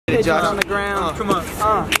Pigeons on the ground. Come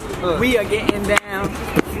on. We are getting down.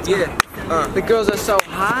 Yeah. The girls are so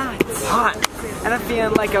hot. Hot. And I'm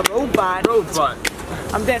feeling like a robot. Robot.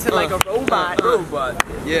 I'm dancing like a robot. Robot.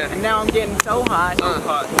 Yeah. And now I'm getting so hot.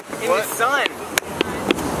 Hot. In the sun.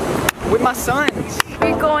 With my sons.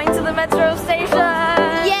 We're going to the metro station!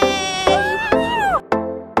 Yay!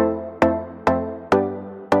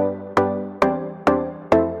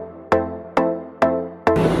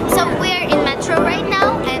 So we're in metro right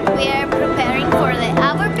now and we're preparing for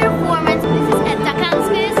our performance. This is at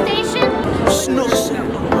Takanskoye station.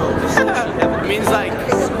 It means like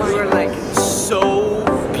we were like so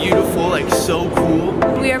beautiful, like so cool.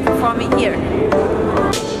 We are performing here.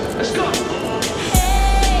 Let's go!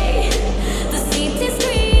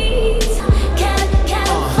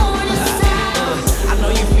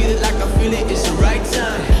 It's the right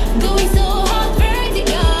time. Going so hard,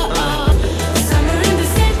 vertigo. Summer in the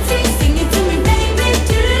city, sing it to me, baby.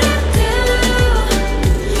 Do.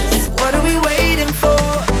 What are we waiting for?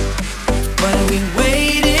 What are we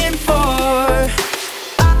waiting for?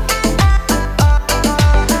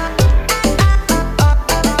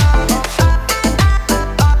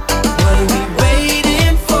 What are we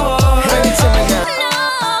waiting for?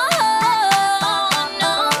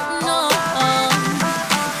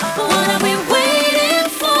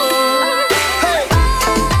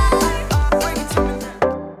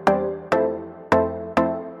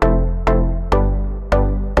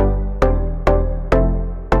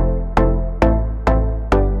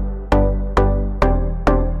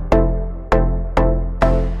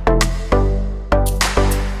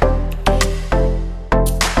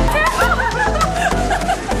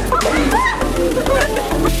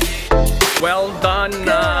 Well done.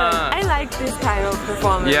 I like this kind of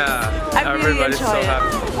performance. Yeah, I really everybody's so enjoy it.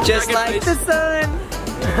 happy. Just like the sun.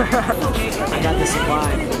 I got the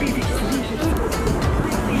supply.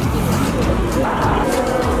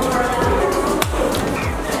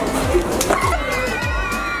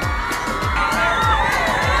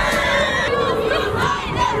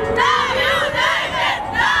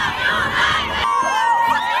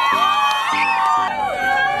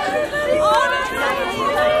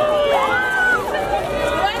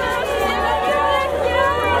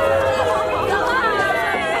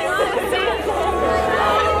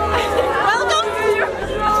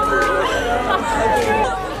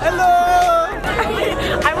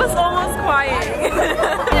 I was almost crying.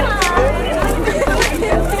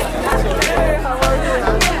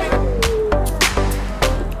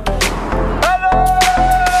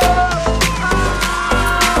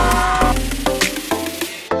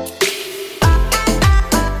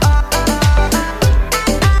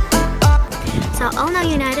 So All Now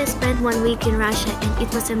United spent 1 week in Russia and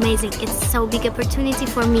it was amazing. It's so big opportunity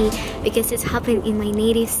for me because it's happened in my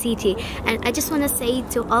native city. And I just want to say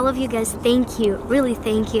to all of you guys, thank you. Really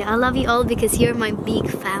thank you. I love you all because you're my big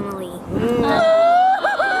family.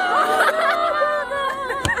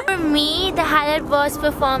 For me, the highlight was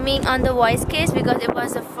performing on The Voice Kids because it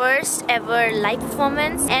was the first ever live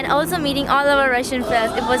performance, and also meeting all of our Russian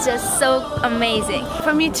fans. It was just so amazing.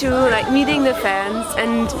 For me too, like meeting the fans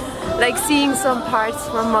and like seeing some parts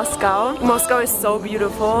from Moscow. Moscow is so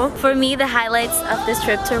beautiful. For me, the highlights of this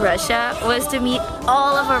trip to Russia was to meet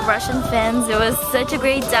all of our Russian fans. It was such a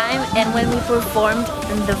great time, and when we performed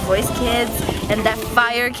in The Voice Kids and that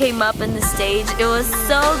fire came up in the stage, it was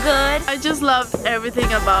so good. I just loved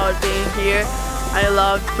everything about being here. I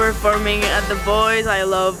loved performing at The Voice. I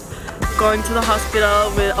loved going to the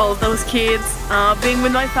hospital with all those kids, being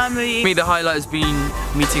with my family. For me, the highlight has been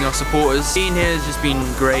meeting our supporters. Being here has just been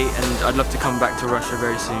great, and I'd love to come back to Russia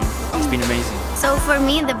very soon. It's been amazing. So for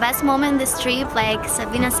me, the best moment in this trip, like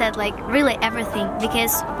Sabina said, like really everything,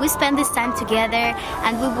 because we spent this time together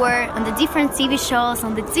and we were on the different TV shows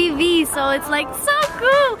on the TV, so it's like so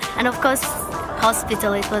cool. And of course,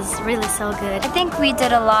 hospital, it was really so good. I think we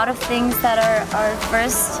did a lot of things that are our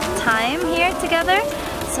first time here together.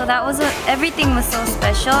 So that was everything was so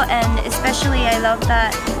special, and especially I love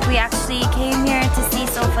that we actually came here to see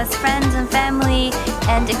Sofa's friends and family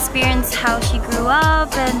and experience how she grew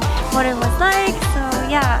up and what it was like. So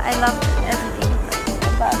yeah, I loved everything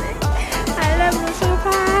about it. I love the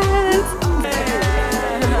Sofas!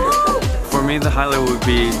 For me, the highlight would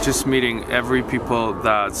be just meeting every people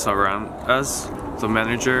that surround us, the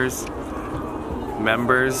managers,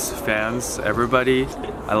 members, fans, everybody.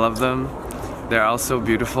 I love them. They're all so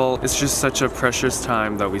beautiful. It's just such a precious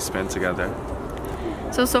time that we spend together.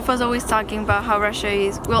 So Sofa's always talking about how Russia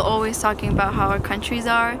is. We're always talking about how our countries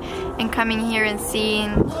are, and coming here and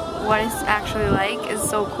seeing what it's actually like is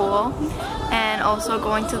so cool. And also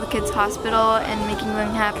going to the kids' hospital and making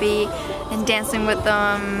them happy and dancing with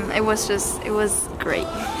them. It was great.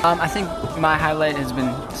 I think my highlight has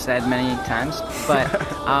been said many times, but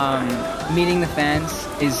meeting the fans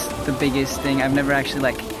is the biggest thing. I've never actually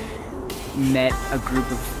like met a group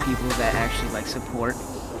of people that actually like support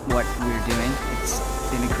what we're doing. It's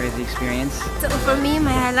been a crazy experience. So for me,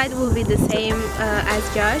 my highlight will be the same as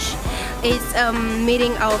Josh. It's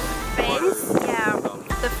meeting our friends, yeah,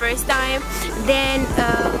 the first time. Then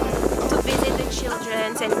to visit the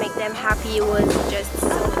children and make them happy was just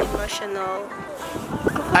so emotional.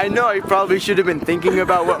 I know I probably should have been thinking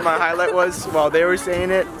about what my highlight was while they were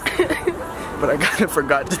saying it, but I kind of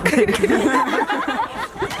forgot to think.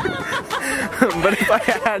 But if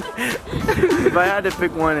I had to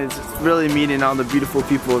pick one, it's really meeting all the beautiful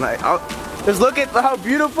people. Just look at how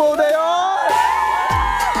beautiful they are!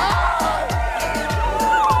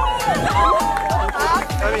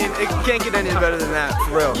 I mean, it can't get any better than that,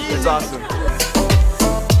 for real. It's awesome.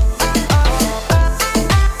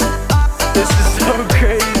 This is so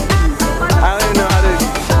crazy. I don't even know how to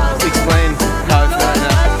explain how I feel right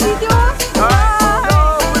now. Alright, go!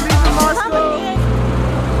 We're leaving Moscow!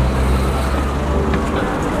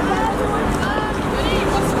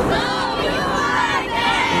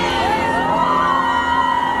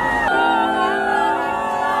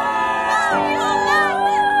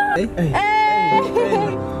 Hey.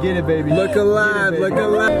 Get it, baby. Look alive, look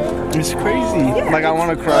alive. It's crazy. Like, I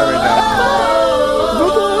want to cry right now.